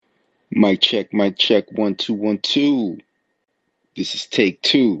Mic check, 1 2 1 2. This is take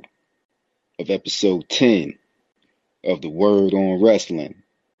two of episode 10 of the Word on Wrestling.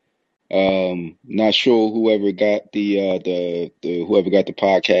 Not sure whoever got the whoever got the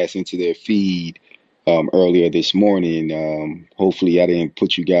podcast into their feed earlier this morning. Hopefully I didn't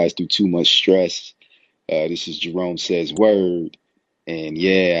put you guys through too much stress. This is Jerome Says Word, and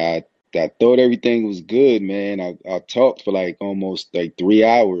yeah, I thought everything was good, man. I talked for like almost like 3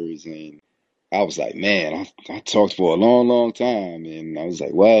 hours, and I was like, man, I talked for a long, long time. And I was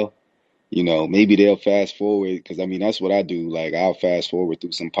like, well, maybe they'll fast forward because I mean, that's what I do. Like, I'll fast forward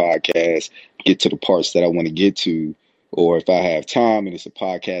through some podcasts, get to the parts that I want to get to. Or if I have time and it's a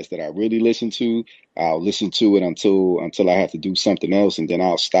podcast that I really listen to, I'll listen to it until I have to do something else. And then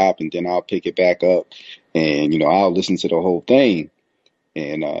I'll stop and then I'll pick it back up. And, I'll listen to the whole thing.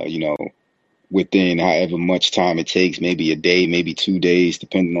 And, within however much time it takes, maybe a day, maybe 2 days,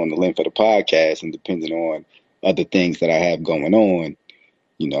 depending on the length of the podcast and depending on other things that I have going on,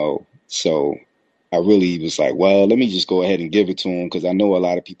 So I really was like, well, let me just go ahead and give it to them because I know a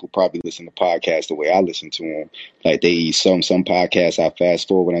lot of people probably listen to podcasts the way I listen to them. Like some podcasts I fast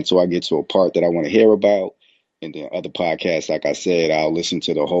forward until I get to a part that I want to hear about, and then other podcasts, like I said, I listen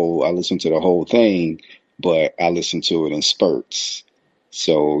to the whole thing, but I listen to it in spurts.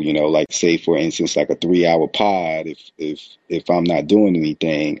 So, like say for instance, like a 3 hour pod, if I'm not doing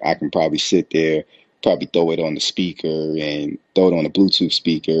anything, I can probably sit there, probably throw it on the speaker and throw it on the Bluetooth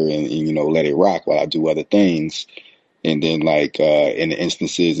speaker and let it rock while I do other things. And then like in the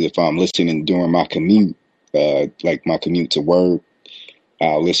instances if I'm listening during my commute, like my commute to work,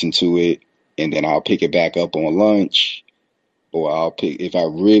 I'll listen to it and then I'll pick it back up on lunch, or I'll pick if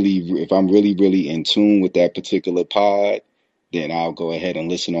I'm really in tune with that particular pod, then I'll go ahead and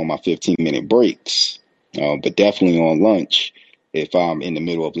listen on my 15-minute breaks. But definitely on lunch, if I'm in the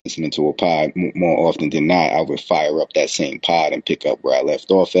middle of listening to a pod, more often than not, I would fire up that same pod and pick up where I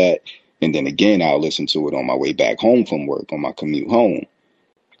left off at. And then again, I'll listen to it on my way back home from work, on my commute home.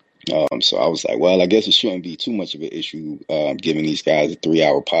 So I was like, well, I guess it shouldn't be too much of an issue giving these guys a 3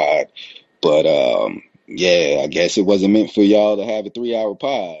 hour pod. But yeah, I guess it wasn't meant for y'all to have a 3 hour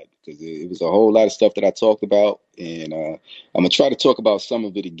pod because it was a whole lot of stuff that I talked about. And I'm going to try to talk about some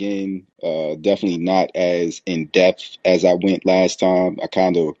of it again. Definitely not as in depth as I went last time. I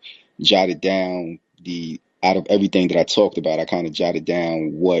kind of jotted down out of everything that I talked about, I kind of jotted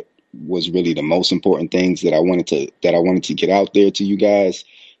down what was really the most important things that I wanted to get out there to you guys.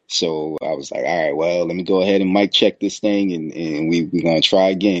 So I was like, all right, well, let me go ahead and mic check this thing, and we're gonna try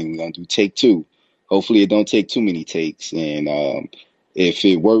again. We're gonna do take two. Hopefully, it don't take too many takes. And if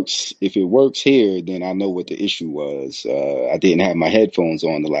it works here, then I know what the issue was. I didn't have my headphones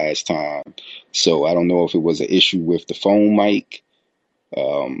on the last time, so I don't know if it was an issue with the phone mic.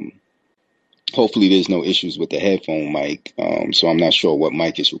 Um, Hopefully, there's no issues with the headphone mic. So I'm not sure what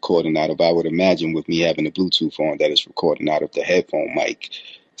mic it's recording out of. I would imagine with me having the Bluetooth on that it's recording out of the headphone mic.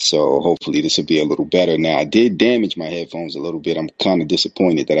 So hopefully this will be a little better. Now I did damage my headphones a little bit. I'm kind of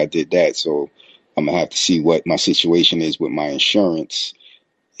disappointed that I did that. So I'm gonna have to see what my situation is with my insurance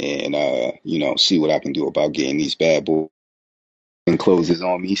and see what I can do about getting these bad boys and closes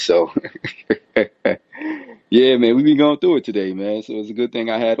on me. So yeah, man, we been going through it today, man. So it's a good thing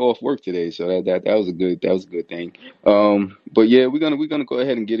I had off work today. So that was a good thing. But yeah, we're gonna go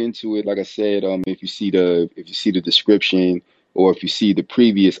ahead and get into it. Like I said, if you see the description or if you see the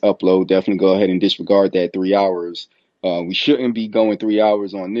previous upload, definitely go ahead and disregard that 3 hours. We shouldn't be going 3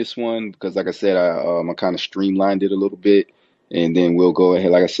 hours on this one because, like I said, I kind of streamlined it a little bit, and then we'll go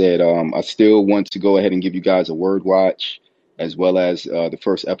ahead. Like I said, I still want to go ahead and give you guys a word watch as well as the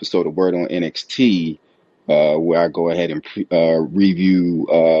first episode of Word on NXT, where I go ahead and review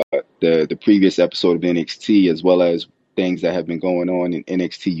the previous episode of NXT as well as things that have been going on in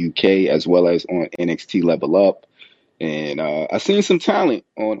NXT UK as well as on NXT Level Up. And I seen some talent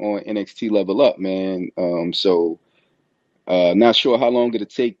on NXT Level Up, man. Not sure how long it'll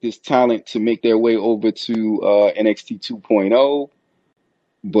take this talent to make their way over to NXT 2.0.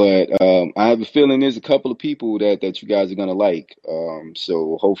 But I have a feeling there's a couple of people that you guys are gonna like.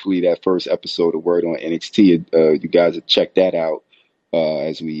 So hopefully that first episode of Word on NXT, you guys will check that out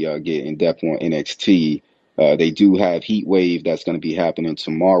as we get in depth on NXT. They do have Heat Wave that's going to be happening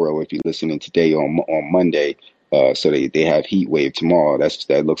tomorrow. If you're listening today on Monday, so they have Heat Wave tomorrow.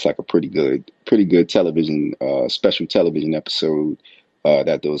 That looks like a pretty good television special television episode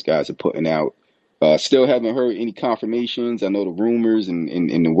that those guys are putting out. Still haven't heard any confirmations. I know the rumors and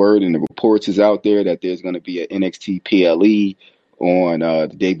the word and the reports is out there that there's going to be an NXT PLE on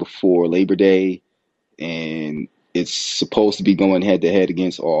the day before Labor Day, and It's supposed to be going head to head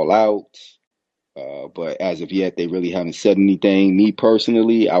against All Out. But as of yet, they really haven't said anything. Me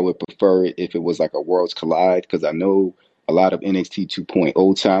personally, I would prefer it if it was like a Worlds Collide because I know a lot of NXT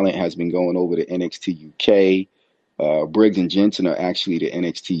 2.0 talent has been going over to NXT UK. Briggs and Jensen are actually the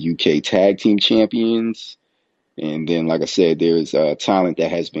NXT UK Tag Team Champions. And then, like I said, there's talent that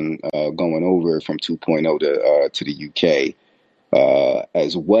has been going over from 2.0 to the UK,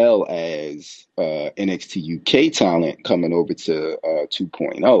 as well as NXT UK talent coming over to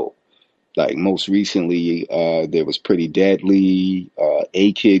 2.0. Like most recently, there was Pretty Deadly.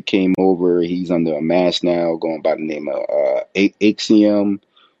 A Kid came over. He's under a mask now, going by the name of Axiom.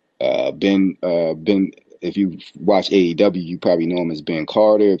 Ben. If you watch AEW, you probably know him as Ben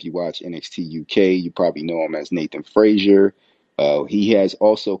Carter. If you watch NXT UK, you probably know him as Nathan Frazier. He has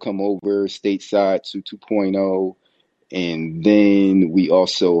also come over stateside to 2.0. And then we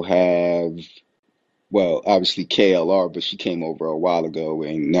also have, well, obviously KLR, but she came over a while ago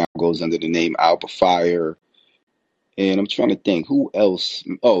and now goes under the name Alba Fire. And I'm trying to think who else.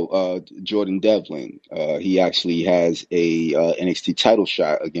 Oh, Jordan Devlin. He actually has a NXT title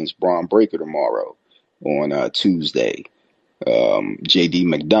shot against Braun Breaker tomorrow on Tuesday. JD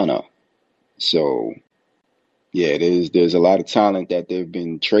McDonough. So yeah, there's a lot of talent that they've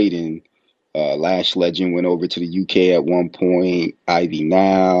been trading. Lash Legend went over to the UK at one point. Ivy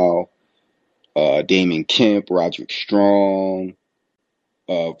Now, Damon Kemp, Roderick Strong.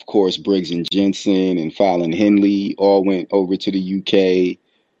 Of course, Briggs and Jensen and Fallon Henley all went over to the UK.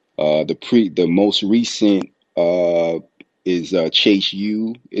 The most recent is Chase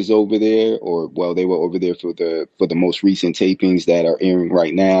U is over there, or well, they were over there for the most recent tapings that are airing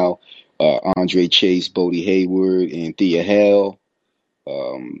right now. Andre Chase, Bodie Hayward, and Thea Hale.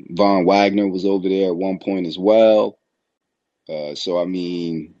 Von Wagner was over there at one point as well. So I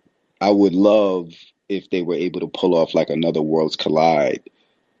mean, I would love if they were able to pull off like another Worlds Collide.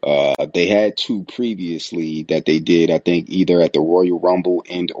 They had two previously that they did, I think, either at the Royal Rumble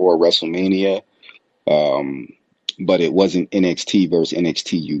and or WrestleMania. But it wasn't NXT versus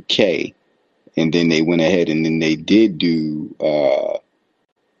NXT UK. And then they went ahead and then they did do, I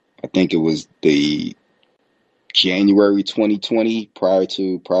think it was the January 2020, prior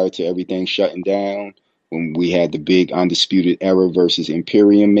to everything shutting down, when we had the big Undisputed Era versus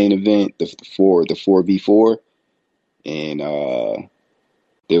Imperium main event, the 4v4, and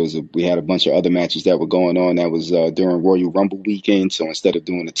we had a bunch of other matches that were going on. That was during Royal Rumble weekend. So instead of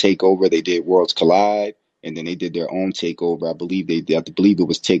doing the takeover, they did Worlds Collide, and then they did their own takeover. I believe it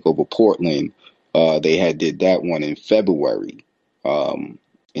was Takeover Portland. They did that one in February.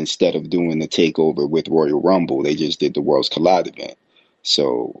 Instead of doing the takeover with Royal Rumble, they just did the Worlds Collide event.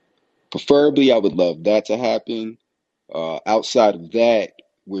 So preferably, I would love that to happen. Outside of that,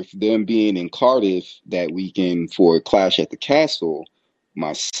 with them being in Cardiff that weekend for Clash at the Castle,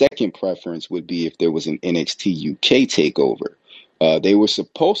 my second preference would be if there was an NXT UK takeover. They were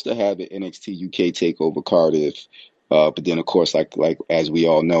supposed to have an NXT UK takeover Cardiff, but then of course, like as we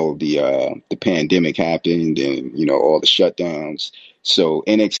all know, the pandemic happened and all the shutdowns. So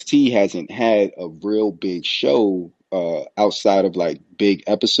NXT hasn't had a real big show outside of like big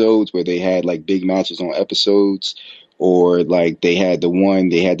episodes where they had like big matches on episodes, or like they had the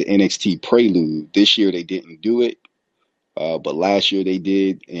NXT Prelude. This year they didn't do it. But last year they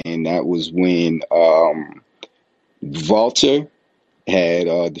did, and that was when Walter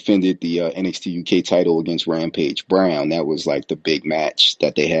had defended the NXT UK title against Rampage Brown. That was like the big match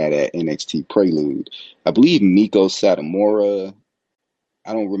that they had at NXT Prelude. I believe Miko Satomura,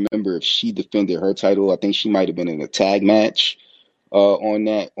 I don't remember if she defended her title. I think she might have been in a tag match on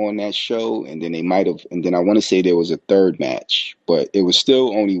that show, and then I want to say there was a third match, but it was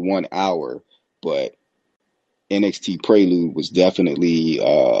still only 1 hour. But NXT Prelude was definitely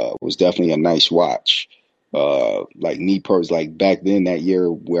a nice watch. Like me personally, like back then that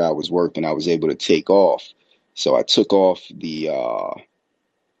year where I was working, I was able to take off. So I took off I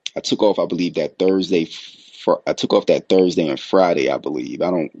believe that Thursday. I took off that Thursday and Friday, I believe. I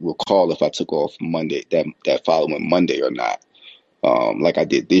don't recall if I took off Monday, that following Monday or not. Like I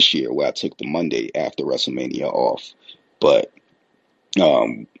did this year, where I took the Monday after WrestleMania off. But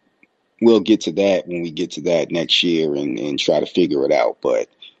we'll get to that when we get to that next year and try to figure it out. But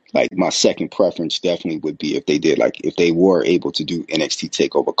like my second preference definitely would be if they were able to do NXT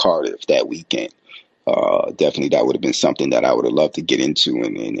TakeOver Cardiff that weekend. Definitely that would have been something that I would have loved to get into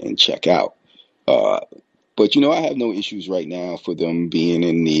and check out. But I have no issues right now for them being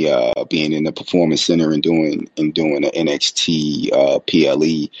in the Performance Center and doing an NXT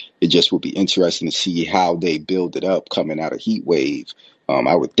PLE. It just would be interesting to see how they build it up coming out of Heat Wave.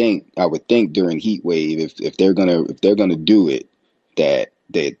 I would think during Heat Wave, if they're gonna do it, that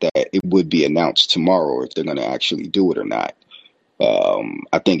it would be announced tomorrow if they're gonna actually do it or not.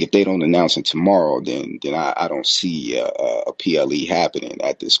 I think if they don't announce it tomorrow, then I don't see a PLE happening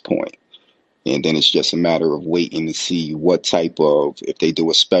at this point. And then it's just a matter of waiting to see what type of, if they do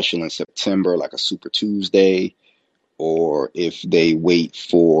a special in September, like a Super Tuesday, or if they wait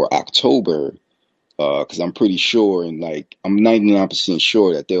for October, because I'm pretty sure, and like I'm 99%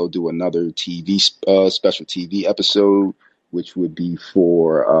 sure that they'll do another special TV episode, which would be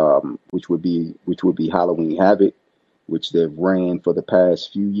which would be Halloween Havoc, which they've ran for the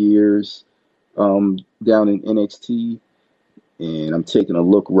past few years down in NXT. And I'm taking a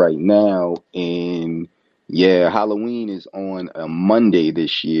look right now, and yeah, Halloween is on a Monday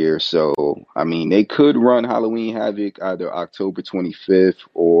this year. So, I mean, they could run Halloween Havoc either October 25th,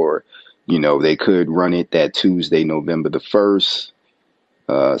 or, they could run it that Tuesday, November the 1st.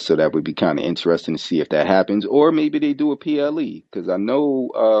 So that would be kind of interesting to see if that happens. Or maybe they do a PLE, because I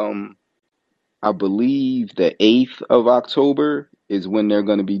know, I believe the 8th of October is when they're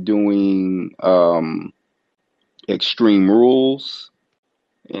going to be doing Extreme Rules.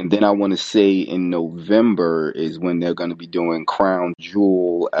 And then I want to say in November is when they're going to be doing Crown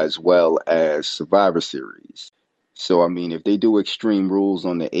Jewel as well as Survivor Series. So, I mean, if they do Extreme Rules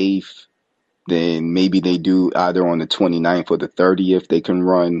on the 8th, then maybe they do either on the 29th or the 30th. They can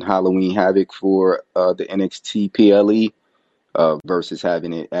run Halloween Havoc for the NXT PLE versus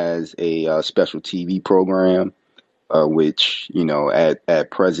having it as a special TV program, which,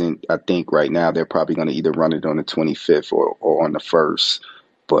 at present, I think right now they're probably going to either run it on the 25th or on the 1st.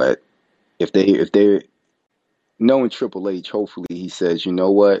 But if they're knowing Triple H, hopefully he says, you know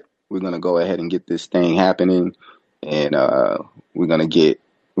what, we're gonna go ahead and get this thing happening, and we're gonna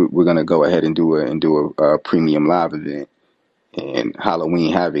go ahead and do a premium live event, and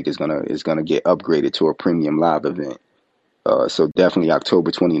Halloween Havoc is gonna get upgraded to a premium live event. So definitely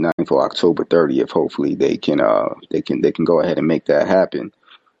October 29th or October 30th. Hopefully they can go ahead and make that happen.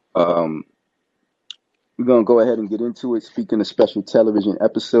 Um, we're gonna go ahead and get into it. Speaking of special television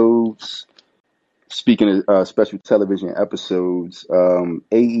episodes, AEW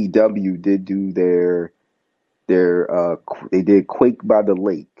did do they did Quake by the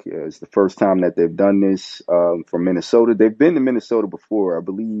Lake. It's the first time that they've done this from Minnesota. They've been to Minnesota before. I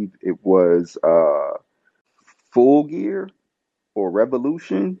believe it was Full Gear or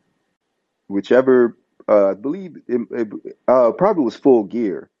Revolution, whichever. I believe it probably was Full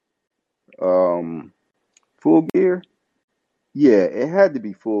Gear. Um, Full Gear. Yeah, it had to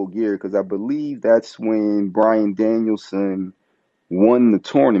be Full Gear because I believe that's when Bryan Danielson won the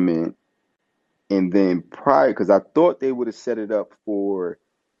tournament, and then prior, because I thought they would have set it up for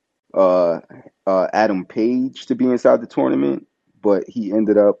uh, Adam Page to be inside the tournament, but he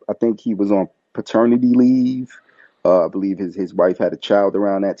ended up, I think he was on paternity leave. I believe his wife had a child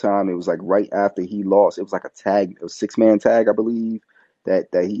around that time. It was like right after he lost. It was like a 6-man tag, I believe, that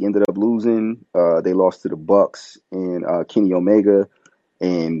he ended up losing. They lost to the Bucks and Kenny Omega,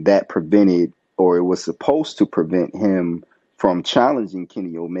 and that prevented, or it was supposed to prevent him from challenging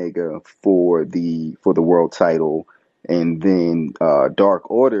Kenny Omega for the world title, and then Dark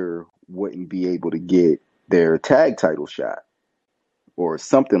Order wouldn't be able to get their tag title shot or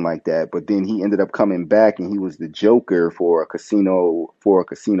something like that. But then he ended up coming back, and he was the Joker for a casino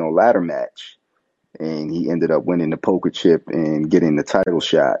ladder match, and he ended up winning the poker chip and getting the title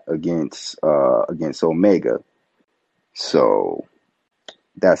shot against Omega. So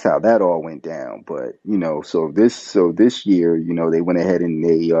that's how that all went down. But so this year, they went ahead and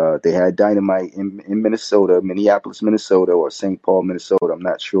they had Dynamite in Minnesota, Minneapolis, Minnesota, or St. Paul, Minnesota. I'm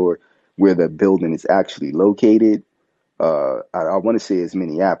not sure where the building is actually located. I want to say it's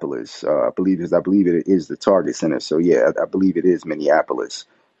Minneapolis. I believe it is the Target Center. So yeah, I believe it is Minneapolis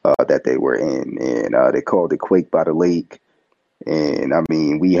that they were in, and they called it Quake by the Lake. And I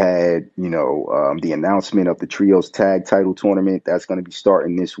mean, we had, the announcement of the Trios Tag Title Tournament that's going to be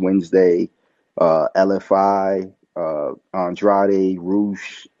starting this Wednesday. LFI, Andrade,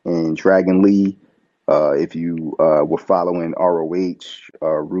 Roosh, and Dragon Lee. If you were following ROH,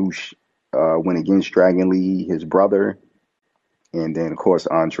 Roosh went against Dragon Lee, his brother. And then, of course,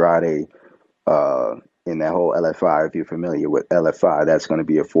 Andrade in that whole LFI. If you're familiar with LFI, that's going to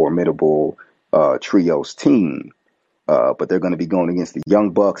be a formidable Trios team. But they're going to be going against the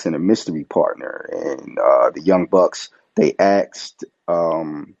Young Bucks and a mystery partner. And the Young Bucks, they asked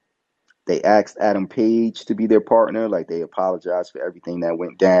Adam Page to be their partner. Like, they apologized for everything that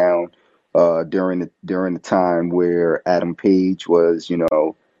went down during the time where Adam Page was,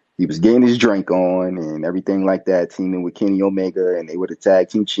 he was getting his drink on and everything like that, teaming with Kenny Omega, and they were the tag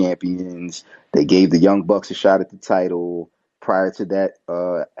team champions. They gave the Young Bucks a shot at the title. Prior to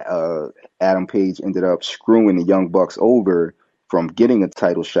that, Adam Page ended up screwing the Young Bucks over from getting a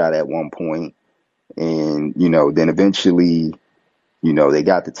title shot at one point, and then eventually, they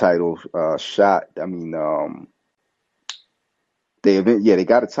got the title shot. I mean, they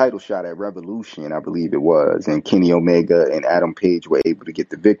got a title shot at Revolution, I believe it was, and Kenny Omega and Adam Page were able to get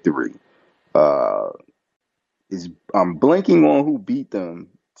the victory. Uh, is I'm blanking on who beat them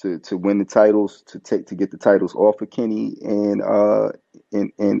to win the titles, to get the titles off of Kenny and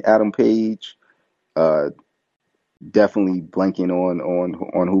Adam Page. Uh, Definitely blanking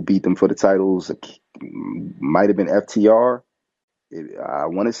on who beat them for the titles. It might have been FTR. I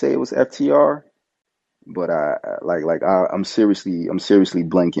want to say it was FTR, but I'm seriously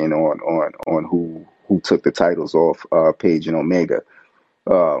blanking on who took the titles off Page and Omega.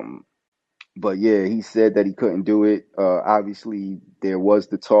 Um, But yeah, he said that he couldn't do it. Obviously, there was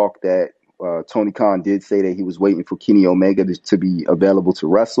the talk that Tony Khan did say that he was waiting for Kenny Omega to be available to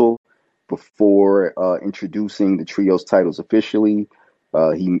wrestle before introducing the trios titles officially.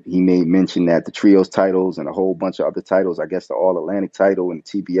 He made mention that the trios titles and a whole bunch of other titles, I guess the All Atlantic title and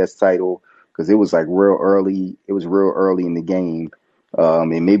the TBS title, because it was like real early. It was real early in the game.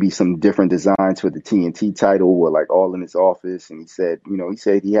 And maybe some different designs for the TNT title were like all in his office. And he said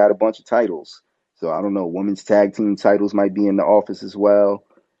he had a bunch of titles. So I don't know, women's tag team titles might be in the office as well.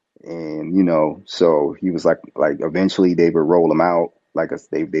 And so he was like eventually they would roll them out.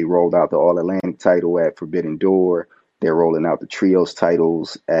 They rolled out the All Atlantic title at Forbidden Door. They're rolling out the trios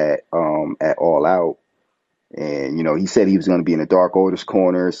titles at All Out. And he said he was going to be in the Dark Order's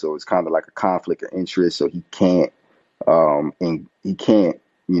corner, so it's kind of like a conflict of interest. So and he can't,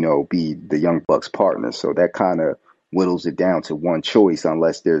 be the Young Bucks partner. So that kind of whittles it down to one choice,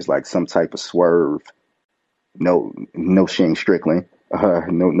 unless there's like some type of swerve. No Shane Strickland,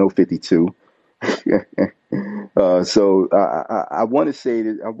 no 52. So I want to say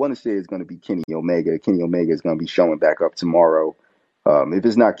it's going to be Kenny Omega. Kenny Omega is going to be showing back up tomorrow. If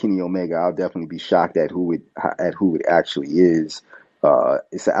it's not Kenny Omega, I'll definitely be shocked at who it actually is.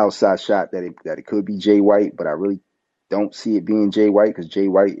 It's an outside shot that it could be Jay White, but I really don't see it being Jay White because Jay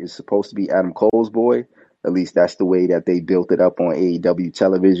White is supposed to be Adam Cole's boy. At least that's the way that they built it up on AEW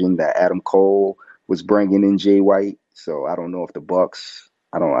television. That Adam Cole was bringing in Jay White. So I don't know if the Bucks.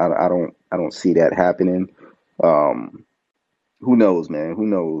 I don't see that happening. Um, who knows, man? Who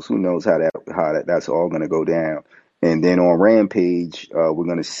knows? Who knows that's all going to go down? And then on Rampage, we're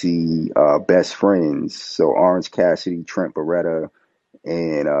going to see best friends. So Orange Cassidy, Trent Beretta,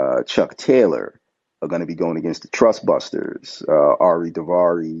 and Chuck Taylor are going to be going against the Trustbusters, Ari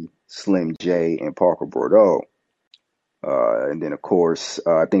Davari, Slim J, and Parker Bordeaux. And then, of course,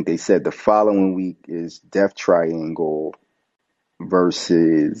 I think they said the following week is Death Triangle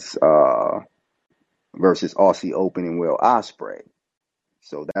versus Aussie Open and Will Ospreay.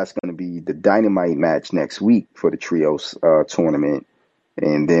 So that's going to be the Dynamite match next week for the Trios tournament.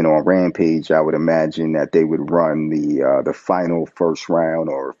 And then on Rampage, I would imagine that they would run the final first round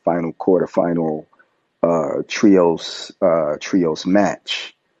or final quarterfinal trios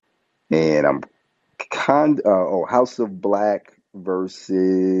match. And I'm House of Black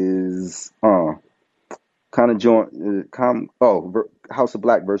versus House of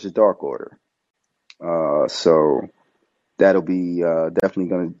Black versus Dark Order. So that'll be definitely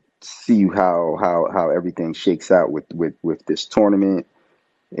going to see how everything shakes out with this tournament.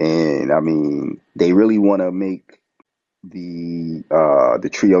 And I mean, they really want to make the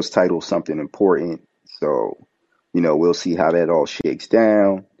trios title something important. So, we'll see how that all shakes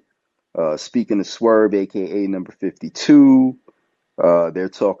down. Speaking of Swerve, aka number 52, they're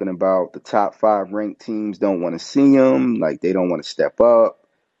talking about the top 5 ranked teams don't want to see him, like they don't want to step up.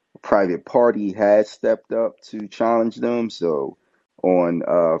 Private Party has stepped up to challenge them. So on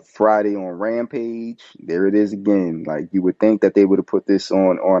Friday on Rampage, there it is again. Like you would think that they would have put this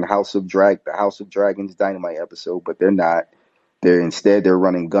on the House of Dragons Dynamite episode, but they're not. They're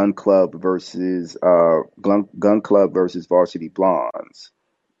running Gun Club versus Varsity Blondes.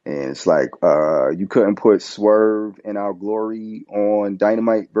 And it's like you couldn't put Swerve and Our Glory on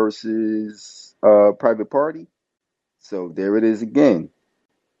Dynamite versus Private Party. So there it is again.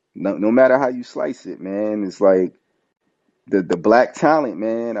 No matter how you slice it, man, it's like the black talent,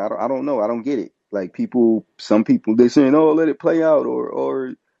 man. I don't know. I don't get it. Like some people, they're saying, "Oh, let it play out,"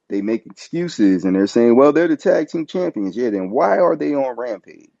 or they make excuses and they're saying, "Well, they're the tag team champions." Yeah, then why are they on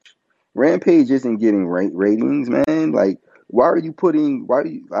Rampage? Rampage isn't getting ratings, man. Like, why are you putting? Why do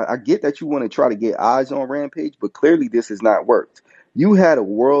you? I get that you want to try to get eyes on Rampage, but clearly this has not worked. You had a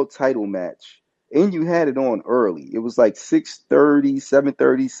world title match, and you had it on early. It was like 6:30,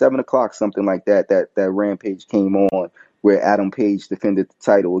 7:30, 7 o'clock, something like that. That Rampage came on where Adam Page defended the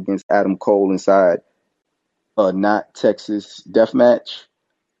title against Adam Cole inside a not Texas death match.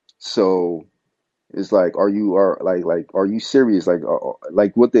 So it's like, are you serious?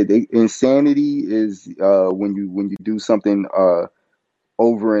 Like what they insanity is when you do something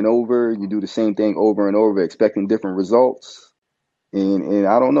over and over, you do the same thing over and over, expecting different results. And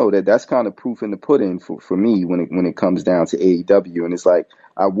I don't know, that's kind of proof in the pudding for me when it comes down to AEW. And it's like,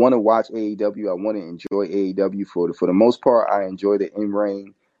 I want to watch AEW. I want to enjoy AEW for the most part. I enjoy the in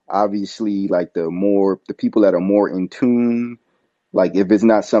ring. Obviously, like the people that are more in tune. Like if it's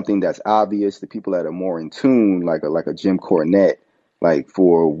not something that's obvious, the people that are more in tune, like a Jim Cornette, like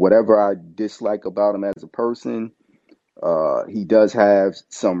for whatever I dislike about him as a person, he does have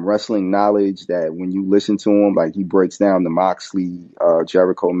some wrestling knowledge that when you listen to him, like he breaks down the Moxley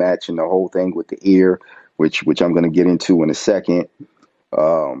Jericho match and the whole thing with the ear, which I'm going to get into in a second.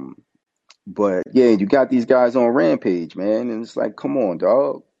 But yeah, you got these guys on Rampage, man, and it's like, come on,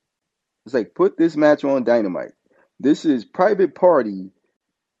 dog. It's like, put this match on Dynamite. This is Private Party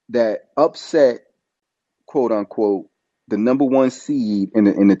that upset, quote unquote, the number one seed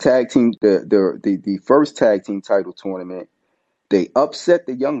in the tag team, the first tag team title tournament. They upset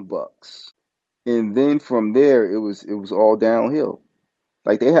the Young Bucks, and then from there it was all downhill.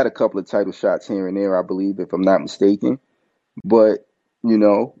 Like they had a couple of title shots here and there, I believe, if I'm not mistaken. But you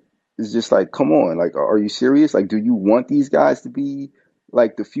know, it's just like, come on, like, are you serious? Like, do you want these guys to be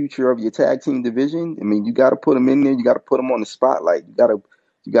like the future of your tag team division? I mean, you got to put them in there. You got to put them on the spotlight. You got to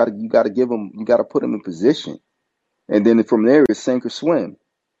give them. You got to put them in position, and then from there it's sink or swim.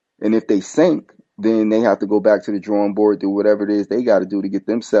 And if they sink, then they have to go back to the drawing board, do whatever it is they got to do to get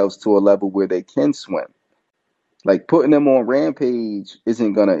themselves to a level where they can swim. Like putting them on Rampage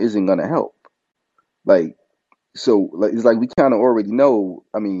isn't gonna help. Like so, like it's like we kind of already know.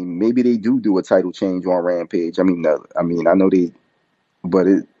 I mean, maybe they do a title change on Rampage. I know they, but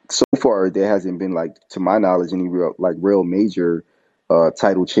so far there hasn't been, like, to my knowledge, any real major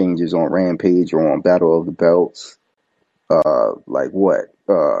title changes on Rampage or on Battle of the Belts. Like what?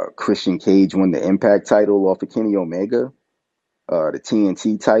 Christian Cage won the Impact title off of Kenny Omega. The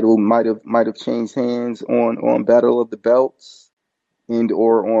TNT title might have changed hands on Battle of the Belts and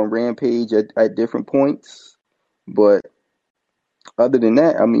or on Rampage at different points. But other than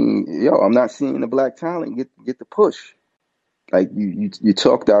that, I mean, I'm not seeing the black talent get the push. Like you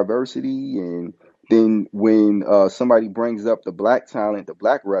talk diversity, and then when somebody brings up the black talent, the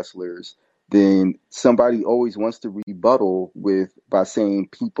black wrestlers, then somebody always wants to rebuttal by saying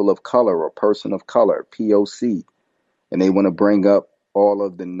people of color or person of color, POC, and they want to bring up all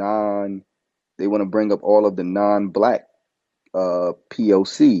of the non-black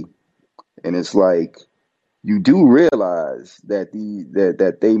POC, and it's like, you do realize that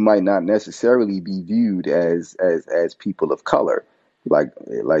that they might not necessarily be viewed as people of color. Like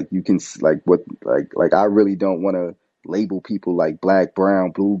you can, like I really don't want to label people like black, brown,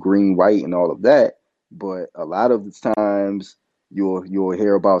 blue, green, white, and all of that. But a lot of the times you'll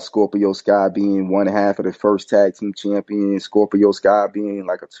hear about Scorpio Sky being one half of the first tag team champion, Scorpio Sky being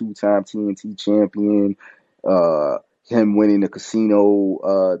like a 2-time TNT champion, him winning the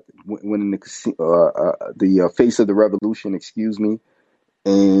Face of the Revolution, excuse me.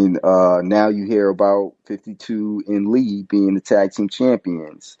 And now you hear about 52 and Lee being the tag team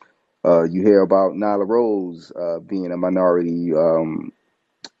champions. You hear about Nyla Rose being a minority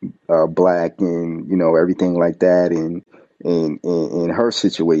black, and everything like that, and in her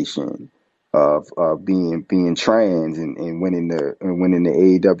situation of being trans, and winning the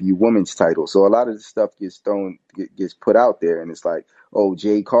AEW women's title. So a lot of this stuff gets put out there, and it's like, oh,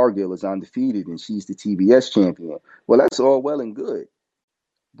 Jade Cargill is undefeated and she's the TBS champion. Well, that's all well and good,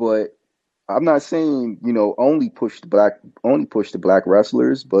 but I'm not saying only push the black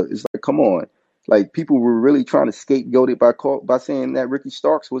wrestlers, but it's like, come on. Like, people were really trying to scapegoat it by saying that Ricky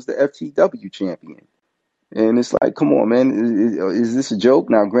Starks was the FTW champion. And it's like, come on, man. Is this a joke?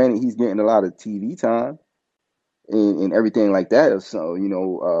 Now, granted, he's getting a lot of TV time and everything like that. So,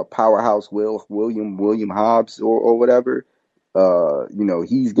 Powerhouse William Hobbs or whatever,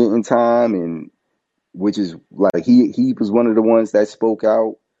 he's getting time, and which is like, he was one of the ones that spoke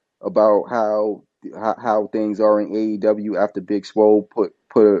out about how things are in AEW after Big Swole put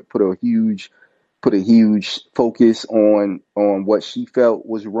a huge focus on what she felt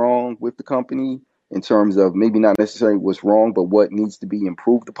was wrong with the company, in terms of maybe not necessarily what's wrong, but what needs to be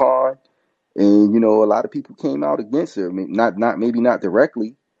improved upon. And a lot of people came out against her. I mean, maybe not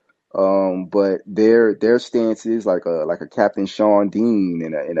directly, But their stances like a Captain Sean Dean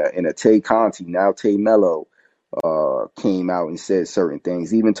and a Tay Conti, now Tay Mello, came out and said certain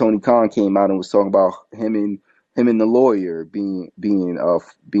things. Even Tony Khan came out and was talking about him and the lawyer being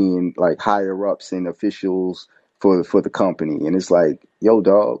like higher ups and officials for the company. And it's like, yo,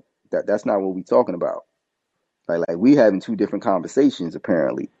 dog, that's not what we talking about. Like we having two different conversations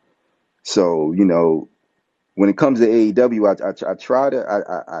apparently. So when it comes to AEW,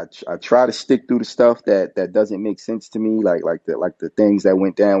 I try to stick through the stuff that doesn't make sense to me, like the things that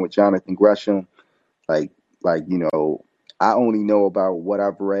went down with Jonathan Gresham. Like I only know about what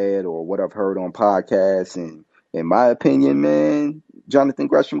I've read or what I've heard on podcasts, and in my opinion, man, Jonathan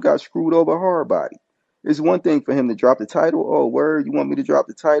Gresham got screwed over hard body. It's one thing for him to drop the title. Oh, word, you want me to drop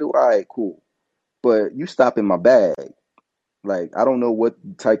the title? All right, cool. But you stopping my bag. Like, I don't know what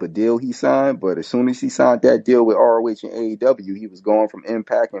type of deal he signed, but as soon as he signed that deal with ROH and AEW, he was going from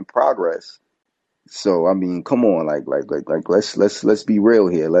Impact and Progress. So I mean, come on, like let's be real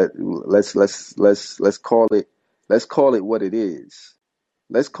here. Let's call it what it is.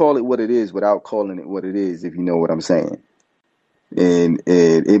 Let's call it what it is without calling it what it is, if you know what I'm saying. And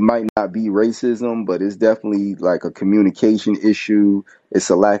it might not be racism, but it's definitely like a communication issue. It's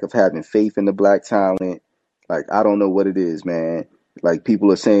a lack of having faith in the black talent. Like, I don't know what it is, man. Like,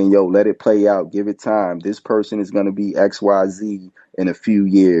 people are saying, yo, let it play out, give it time. This person is gonna be XYZ in a few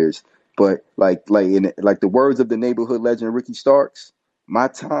years. But like the words of the neighborhood legend Ricky Starks, my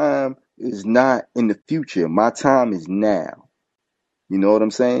time is not in the future. My time is now. You know what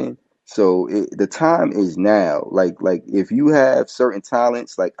I'm saying? So the time is now. Like if you have certain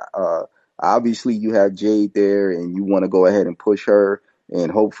talents, like obviously you have Jade there, and you want to go ahead and push her,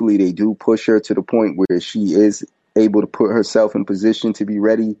 and hopefully they do push her to the point where she is able to put herself in position to be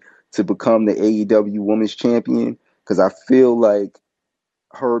ready to become the AEW Women's Champion. Because I feel like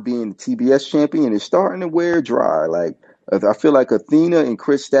her being the TBS champion is starting to wear dry. Like I feel like Athena and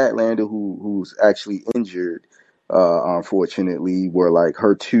Chris Statlander, who's actually injured, unfortunately, were like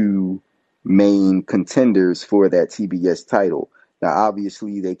her two main contenders for that TBS title. Now,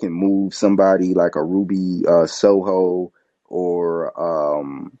 obviously, they can move somebody like a Ruby Soho or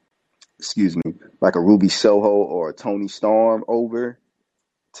excuse me, like a Ruby Soho or a Tony Storm over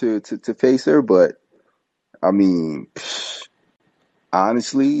to face her, but I mean.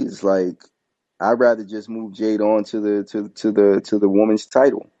 Honestly, it's like I'd rather just move Jade on to the women's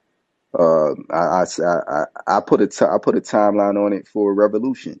title. I put a timeline on it for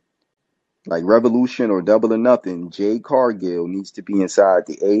Revolution, like Revolution or Double or Nothing. Jade Cargill needs to be inside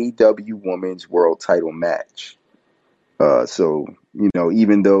the AEW Women's World Title match. So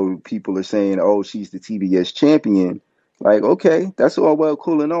even though people are saying, "Oh, she's the TBS champion," like, okay, that's all well,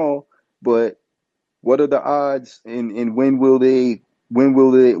 cool and all, but what are the odds, and when will they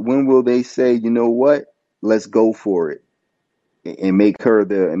say, you know what, let's go for it and make her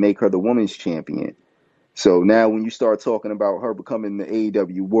the women's champion? So now when you start talking about her becoming the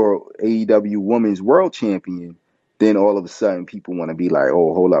AEW Women's World Champion, then all of a sudden people want to be like,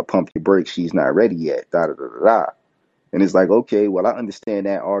 oh, hold up, pump your brakes, she's not ready yet, da da da da da. And it's like, okay, well, I understand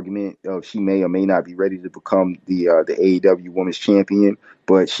that argument of she may or may not be ready to become the AEW Women's Champion,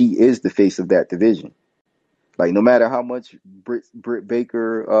 but she is the face of that division. Like, no matter how much Britt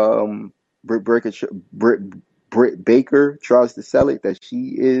Baker tries to sell it, that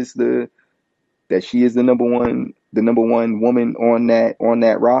she is the number one woman on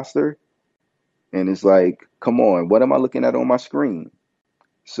that roster, and it's like, come on, what am I looking at on my screen?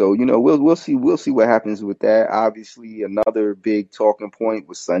 So we'll see what happens with that. Obviously, another big talking point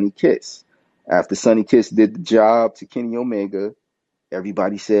was Sonny Kiss. After Sonny Kiss did the job to Kenny Omega,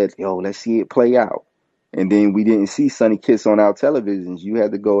 everybody said, yo, let's see it play out. And then we didn't see Sonny Kiss on our televisions. You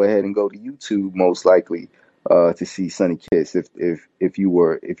had to go ahead and go to YouTube, most likely, to see Sonny Kiss if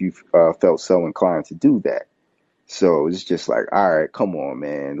you felt so inclined to do that. So it's just like, all right, come on,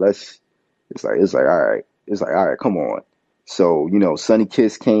 man. It's like all right. It's like, all right, come on. So, Sonny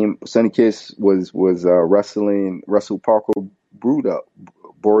Kiss was wrestling Russell Parker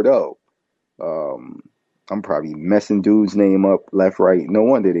Bordeaux. Um, I'm probably messing dude's name up left, right. No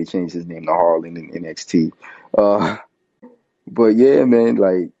wonder they changed his name to Harlan in NXT. Uh, but yeah, man,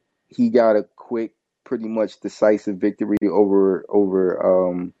 like he got a quick, pretty much decisive victory over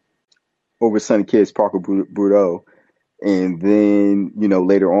Sonny Kiss, Parker Bordeaux. And then,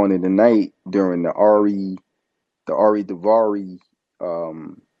 later on in the night during the Ari Daivari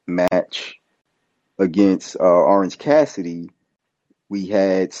match against Orange Cassidy, we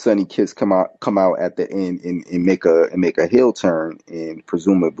had Sonny Kiss come out at the end and make a heel turn and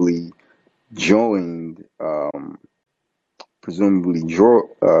presumably joined presumably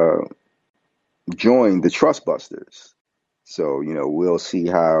join the Trustbusters. So we'll see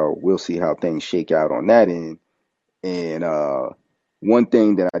how things shake out on that end. And one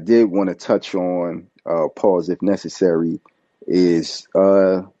thing that I did want to touch on, pause if necessary, is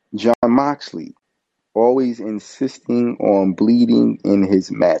John Moxley always insisting on bleeding in his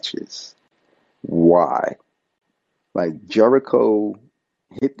matches. Why? Like Jericho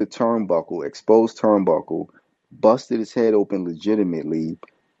hit the turnbuckle, exposed turnbuckle, busted his head open legitimately,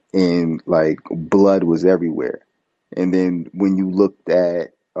 and like blood was everywhere. And then when you looked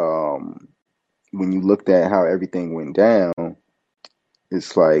at how everything went down,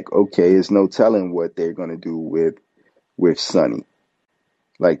 it's like, okay, it's no telling what they're gonna do with Sonny.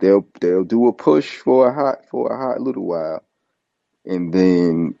 Like they'll do a push for a hot little while, and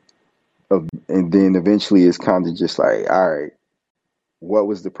then eventually it's kind of just like, all right, what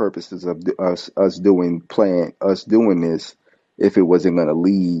was the purposes of us doing this if it wasn't going to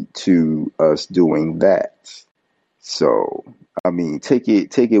lead to us doing that? So I mean, take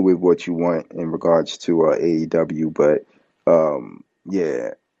it with what you want in regards to AEW, but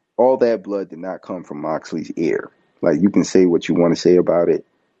yeah, all that blood did not come from Moxley's ear. Like, you can say what you want to say about it.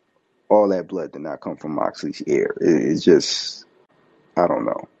 All that blood did not come from Moxley's ear. It's just, I don't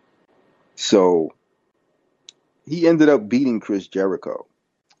know. So he ended up beating Chris Jericho.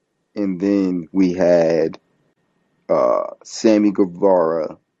 And then we had Sammy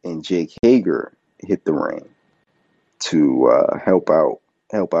Guevara and Jake Hager hit the ring to help out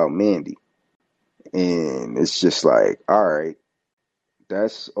Mandy. And it's just like, all right,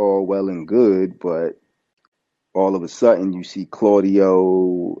 that's all well and good, but all of a sudden you see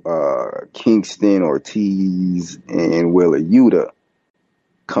Claudio, Kingston, Ortiz, and Wheeler Yuta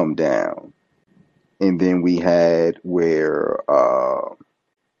come down. And then we had where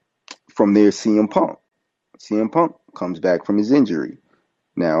from there CM Punk. CM Punk comes back from his injury.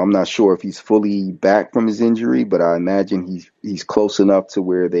 Now, I'm not sure if he's fully back from his injury, but I imagine he's close enough to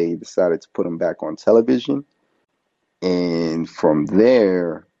where they decided to put him back on television. And from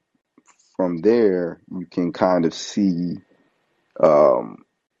there, you can kind of see a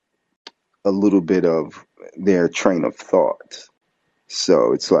little bit of their train of thought.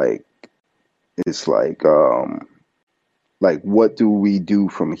 So it's like, what do we do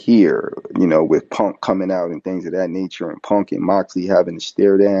from here? You know, with Punk coming out and things of that nature, and Punk and Moxley having to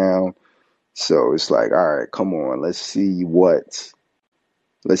stare down. So it's like, all right, come on, let's see what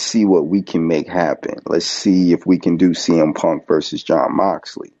we can make happen. Let's see if we can do CM Punk versus John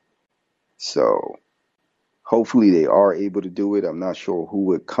Moxley. So hopefully they are able to do it. I'm not sure who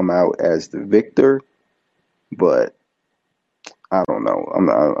would come out as the victor, but I don't know.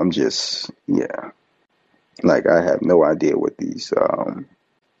 I'm just, yeah. Like, I have no idea what these,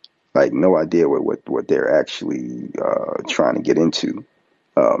 no idea what they're actually trying to get into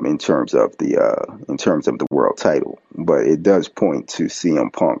in terms of the world title. But it does point to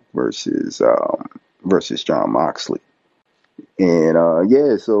CM Punk versus John Moxley. And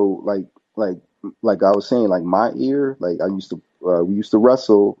yeah, so like I was saying, like my ear, like we used to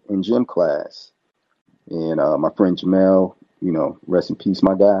wrestle in gym class, and my friend Jamel, rest in peace,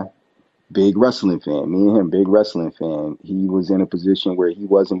 my guy. Big wrestling fan. Me and him, big wrestling fan. He was in a position where he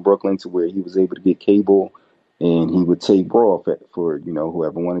was in Brooklyn to where he was able to get cable, and he would tape Raw for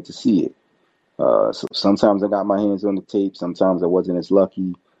whoever wanted to see it. So sometimes I got my hands on the tape. Sometimes I wasn't as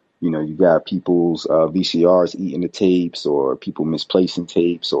lucky. You got people's VCRs eating the tapes, or people misplacing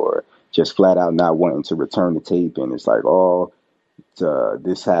tapes, or just flat out not wanting to return the tape. And it's like, oh,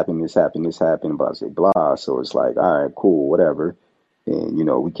 this happened, blah, blah, blah. So it's like, all right, cool, whatever. And,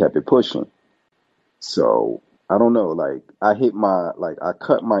 we kept it pushing. So I don't know, like I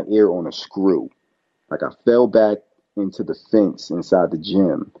cut my ear on a screw. Like I fell back into the fence inside the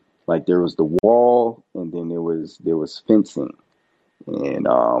gym. Like there was the wall, and then there was fencing. And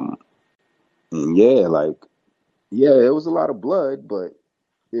yeah, it was a lot of blood, but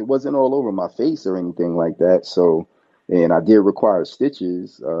it wasn't all over my face or anything like that. So, and I did require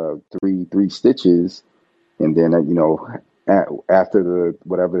stitches, three stitches. And then, after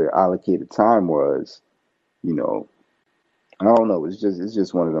whatever the allocated time was, I don't know. It's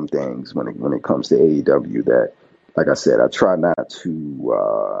just one of them things when it comes to AEW that, like I said, I try not to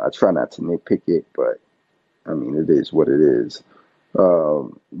nitpick it, but I mean, it is what it is.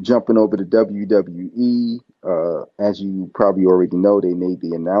 Jumping over to WWE, as you probably already know, they made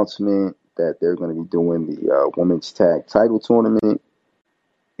the announcement that they're going to be doing the women's tag title tournament,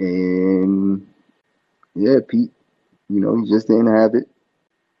 and yeah, Pete, he just didn't have it.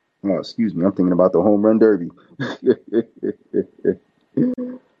 Oh, excuse me, I'm thinking about the home run derby.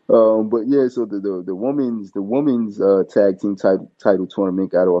 But yeah, so the women's tag team title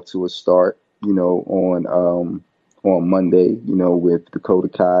tournament got off to a start, on Monday, with Dakota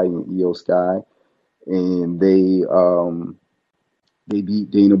Kai and Io Sky, and they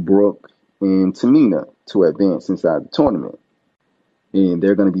beat Dana Brooke and Tamina to advance inside the tournament. And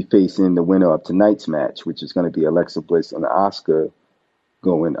they're going to be facing the winner of tonight's match, which is going to be Alexa Bliss and Asuka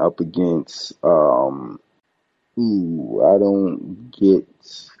going up against I don't get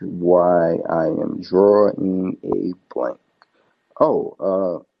why I am drawing a blank.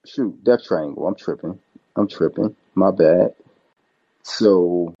 Oh, shoot, Death Triangle. I'm tripping. My bad.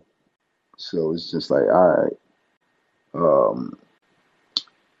 So, it's just like, all right.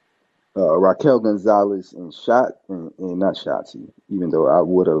 Raquel Gonzalez and not Shotzi, even though I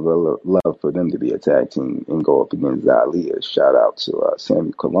would have loved for them to be a tag team and go up against Xylia. Shout out to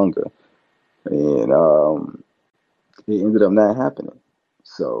Sammy Kalunga. And it ended up not happening.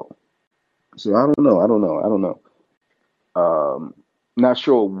 So I don't know. Not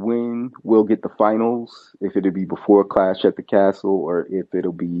sure when we'll get the finals, if it'll be before Clash at the Castle or if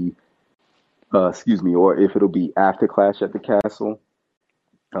it'll be, or if it'll be after Clash at the Castle.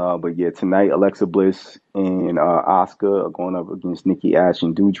 But yeah, tonight Alexa Bliss and Asuka are going up against Nikki Ash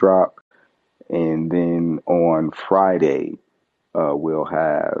and Doudrop, and then on Friday we'll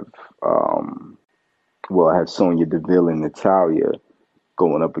have Sonya Deville and Natalya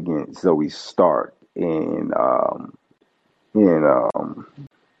going up against Zoe Stark. And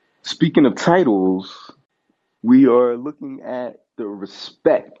speaking of titles, we are looking at the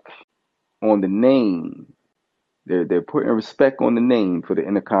respect on the name. They're putting respect on the name for the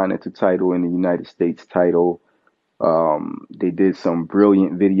Intercontinental title and the United States title. They did some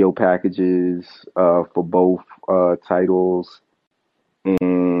brilliant video packages for both titles,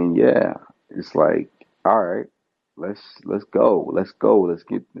 and yeah, it's like, all right, let's go, let's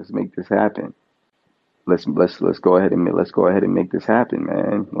make this happen. Let's go ahead and make this happen,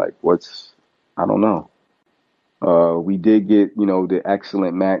 man. Like, I don't know. We did get, the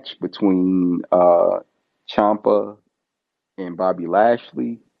excellent match between Ciampa and Bobby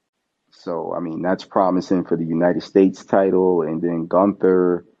Lashley. So, I mean, that's promising for the United States title. And then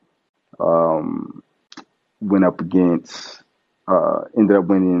Gunther went up against, ended up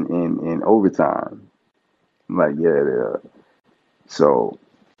winning in overtime. Like, yeah. So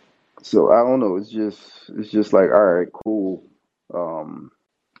I don't know. It's just like, all right, cool.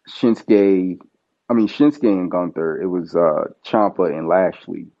 Shinsuke and Gunther. It was Ciampa and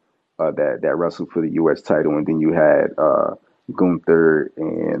Lashley that wrestled for the U.S. title, and then you had Gunther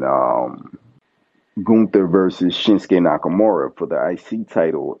versus Shinsuke Nakamura for the IC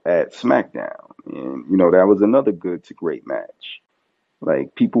title at SmackDown, and that was another good to great match.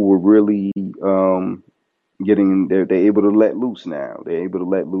 Like, people were really they're able to let loose now. They're able to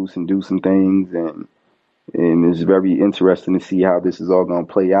let loose and do some things, and it's very interesting to see how this is all going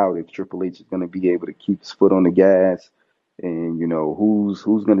to play out. If Triple H is going to be able to keep his foot on the gas, and who's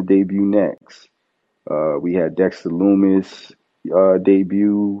going to debut next. We had Dexter Lumis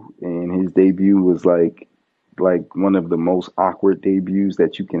debut, and his debut was like one of the most awkward debuts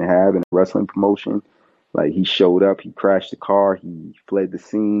that you can have in a wrestling promotion. Like, he showed up, he crashed the car, he fled the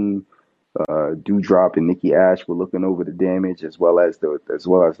scene. Doudrop and Nikki Ash were looking over the damage, as well as the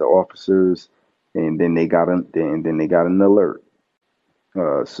officers, and then they got an alert.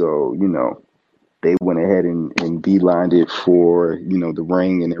 So they went ahead and beelined it for the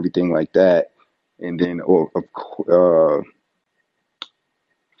ring and everything like that, and then for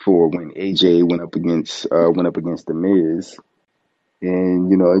when AJ went up against the Miz,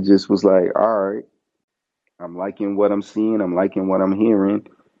 and it just was like, all right, I'm liking what I'm seeing, I'm liking what I'm hearing.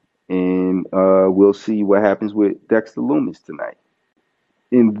 And we'll see what happens with Dexter Lumis tonight.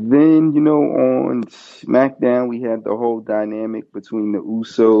 And then, on SmackDown, we had the whole dynamic between the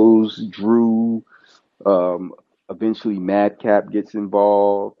Usos, Drew, eventually Madcap gets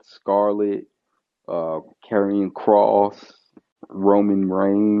involved, Scarlett, Karrion Kross, Roman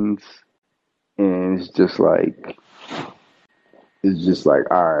Reigns. And it's just like,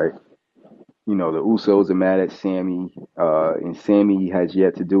 all right. The Usos are mad at Sammy, and Sammy has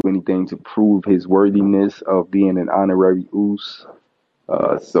yet to do anything to prove his worthiness of being an honorary Us.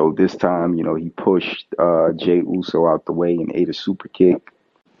 So this time, he pushed Jey Uso out the way and ate a super kick.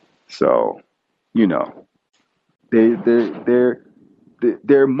 So, they're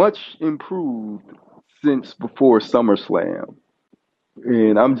much improved since before SummerSlam,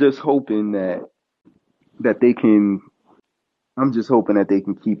 and I'm just hoping that they can. I'm just hoping that they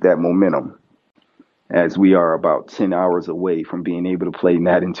can keep that momentum, as we are about 10 hours away from being able to play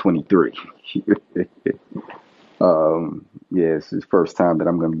Madden 23. Yeah, it's the first time that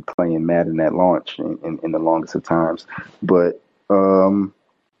I'm going to be playing Madden at launch in the longest of times. But um,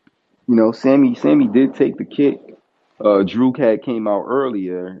 Sammy did take the kick. Drew Cat came out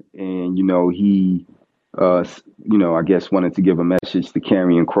earlier, and he, I guess wanted to give a message to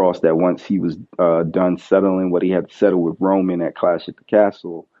Karrion Kross that once he was done settling what he had to settle with Roman at Clash at the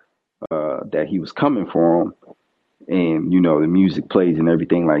Castle, that he was coming for him. And the music plays and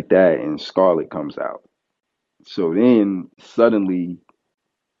everything like that, and Scarlett comes out. So then suddenly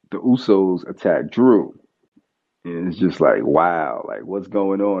the Usos attack Drew. And it's just like, wow, like what's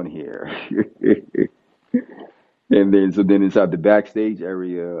going on here? And then inside the backstage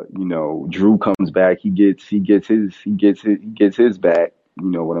area, Drew comes back. He gets his back. You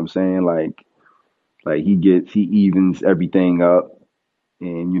know what I'm saying? Like he evens everything up,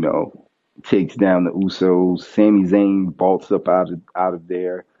 and takes down the Usos. Sami Zayn bolts up out of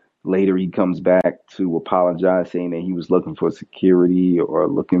there. Later, he comes back to apologize, saying that he was looking for security or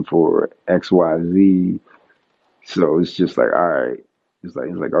looking for XYZ. So it's just like, all right. It's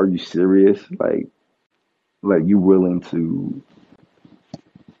like, are you serious? Like you willing to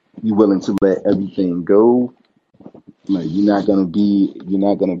let everything go? Like you're not gonna be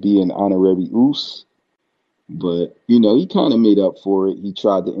an honorary Us. But he kind of made up for it. He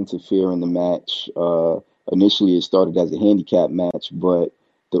tried to interfere in the match. Initially, it started as a handicap match, but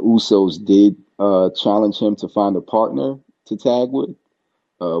the Usos did challenge him to find a partner to tag with.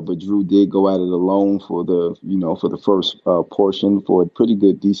 But Drew did go at it alone for the first portion for a pretty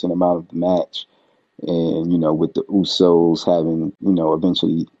good, decent amount of the match. And with the Usos having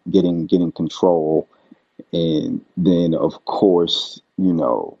eventually getting control, and then of course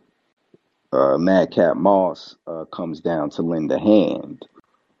Madcap Moss comes down to lend a hand.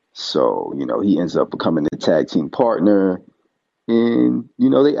 So, he ends up becoming the tag team partner. And,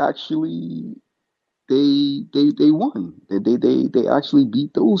 they actually they won. They actually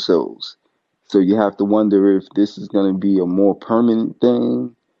beat the Usos. So you have to wonder if this is gonna be a more permanent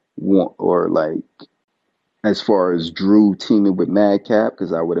thing, or like as far as Drew teaming with Madcap,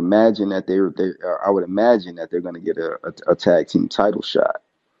 because I would imagine that they're gonna get a tag team title shot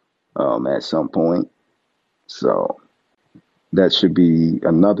at some point. So that should be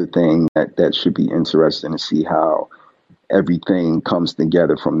another thing that should be interesting to see how everything comes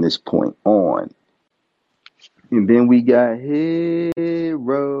together from this point on. And then we got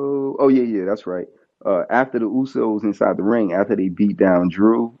Hero. Oh yeah, that's right. After the Usos inside the ring, after they beat down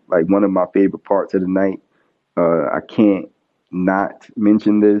Drew, like one of my favorite parts of the night. I can't not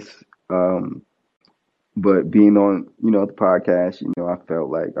mention this. Um, but being on, the podcast,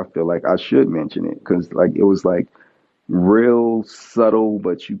 I feel like I should mention it because like it was like real subtle,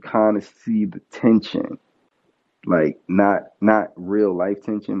 but you kind of see the tension, like not real life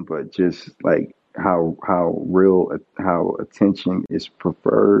tension, but just like how attention is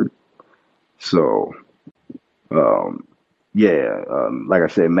preferred. So yeah, like I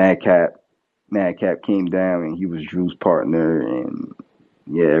said, Madcap came down and he was Drew's partner, and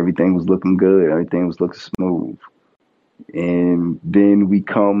yeah, everything was looking good, everything was looking smooth. And then we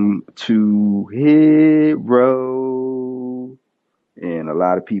come to Hero. And a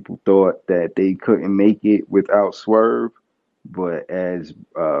lot of people thought that they couldn't make it without Swerve. But as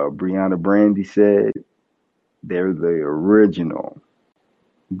Brianna Brandy said, they're the original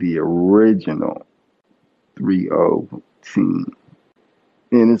 3-0 team.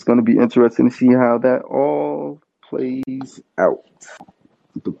 And it's going to be interesting to see how that all plays out.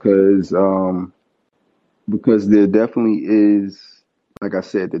 Because there definitely is, like I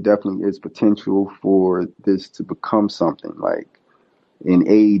said, there definitely is potential for this to become something like in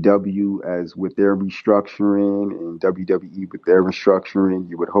AEW as with their restructuring and WWE with their restructuring.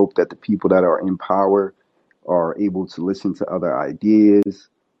 You would hope that the people that are in power are able to listen to other ideas.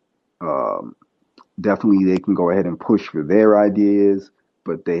 Um, Definitely, they can go ahead and push for their ideas,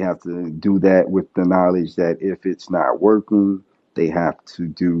 but they have to do that with the knowledge that if it's not working, they have to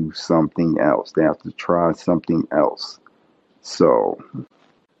do something else. They have to try something else. So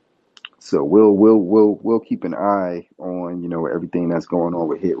we'll keep an eye on everything that's going on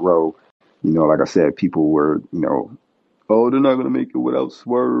with Hit Row. Like I said, people were oh, they're not gonna make it without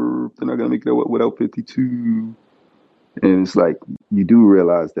Swerve. They're not gonna make it without 52. And it's like you do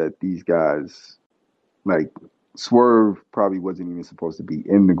realize that these guys, like Swerve, probably wasn't even supposed to be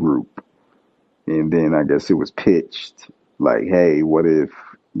in the group. And then I guess it was pitched like, hey, what if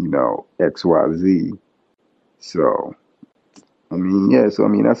XYZ? So I mean, yeah. So I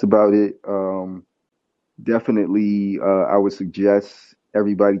mean, that's about it. Definitely, I would suggest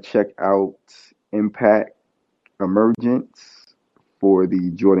everybody check out Impact Emergence for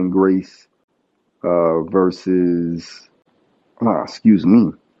the Jordan Grace versus, excuse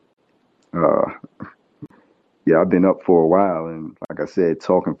me. Uh, yeah, I've been up for a while, and like I said,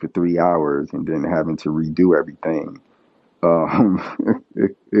 talking for 3 hours and then having to redo everything.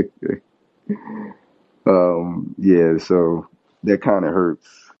 Um, yeah, so that kind of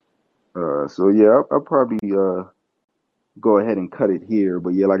hurts. So yeah, I'll probably go ahead and cut it here.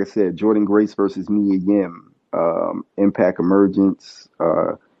 But yeah, like I said, Jordan Grace versus Mia Yim, Impact Emergence.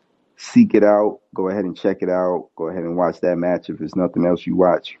 Seek it out. Go ahead and check it out. Go ahead and watch that match if there's nothing else you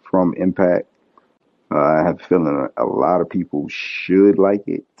watch from Impact. I have a feeling a lot of people should like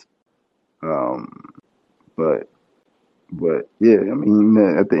it. Um, but yeah, I mean,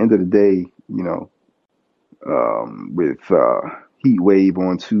 at the end of the day, with Heat Wave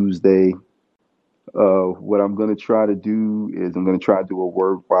on Tuesday, what I'm gonna try to do is I'm gonna try to do a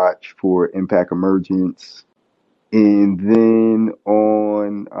word watch for Impact Emergence, and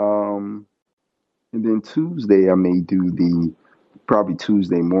then Tuesday I may do the probably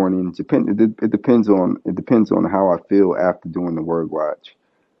Tuesday morning. It depends on how I feel after doing the word watch,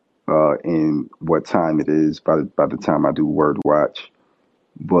 and what time it is by the time I do word watch.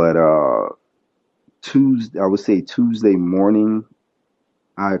 But Tuesday, I would say Tuesday morning,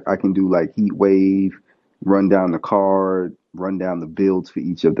 I can do like Heat Wave, run down the card, run down the builds for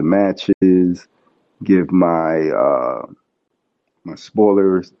each of the matches, give my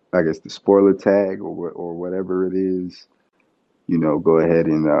spoilers, I guess the spoiler tag or whatever it is. Go ahead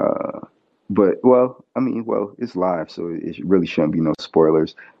and but well, I mean, well, it's live, so it really shouldn't be no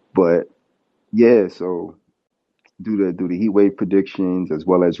spoilers. But yeah, so do the Heat Wave predictions as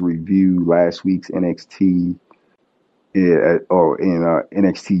well as review last week's NXT, or in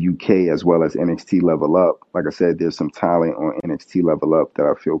NXT UK as well as NXT Level Up. Like I said, there's some talent on NXT Level Up that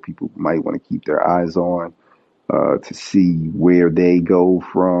I feel people might want to keep their eyes on, to see where they go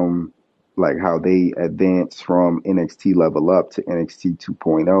from, like how they advance from NXT Level Up to NXT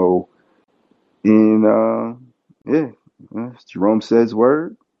 2.0. And yeah, as Jerome says,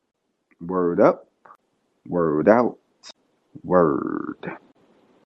 word up, word out, word.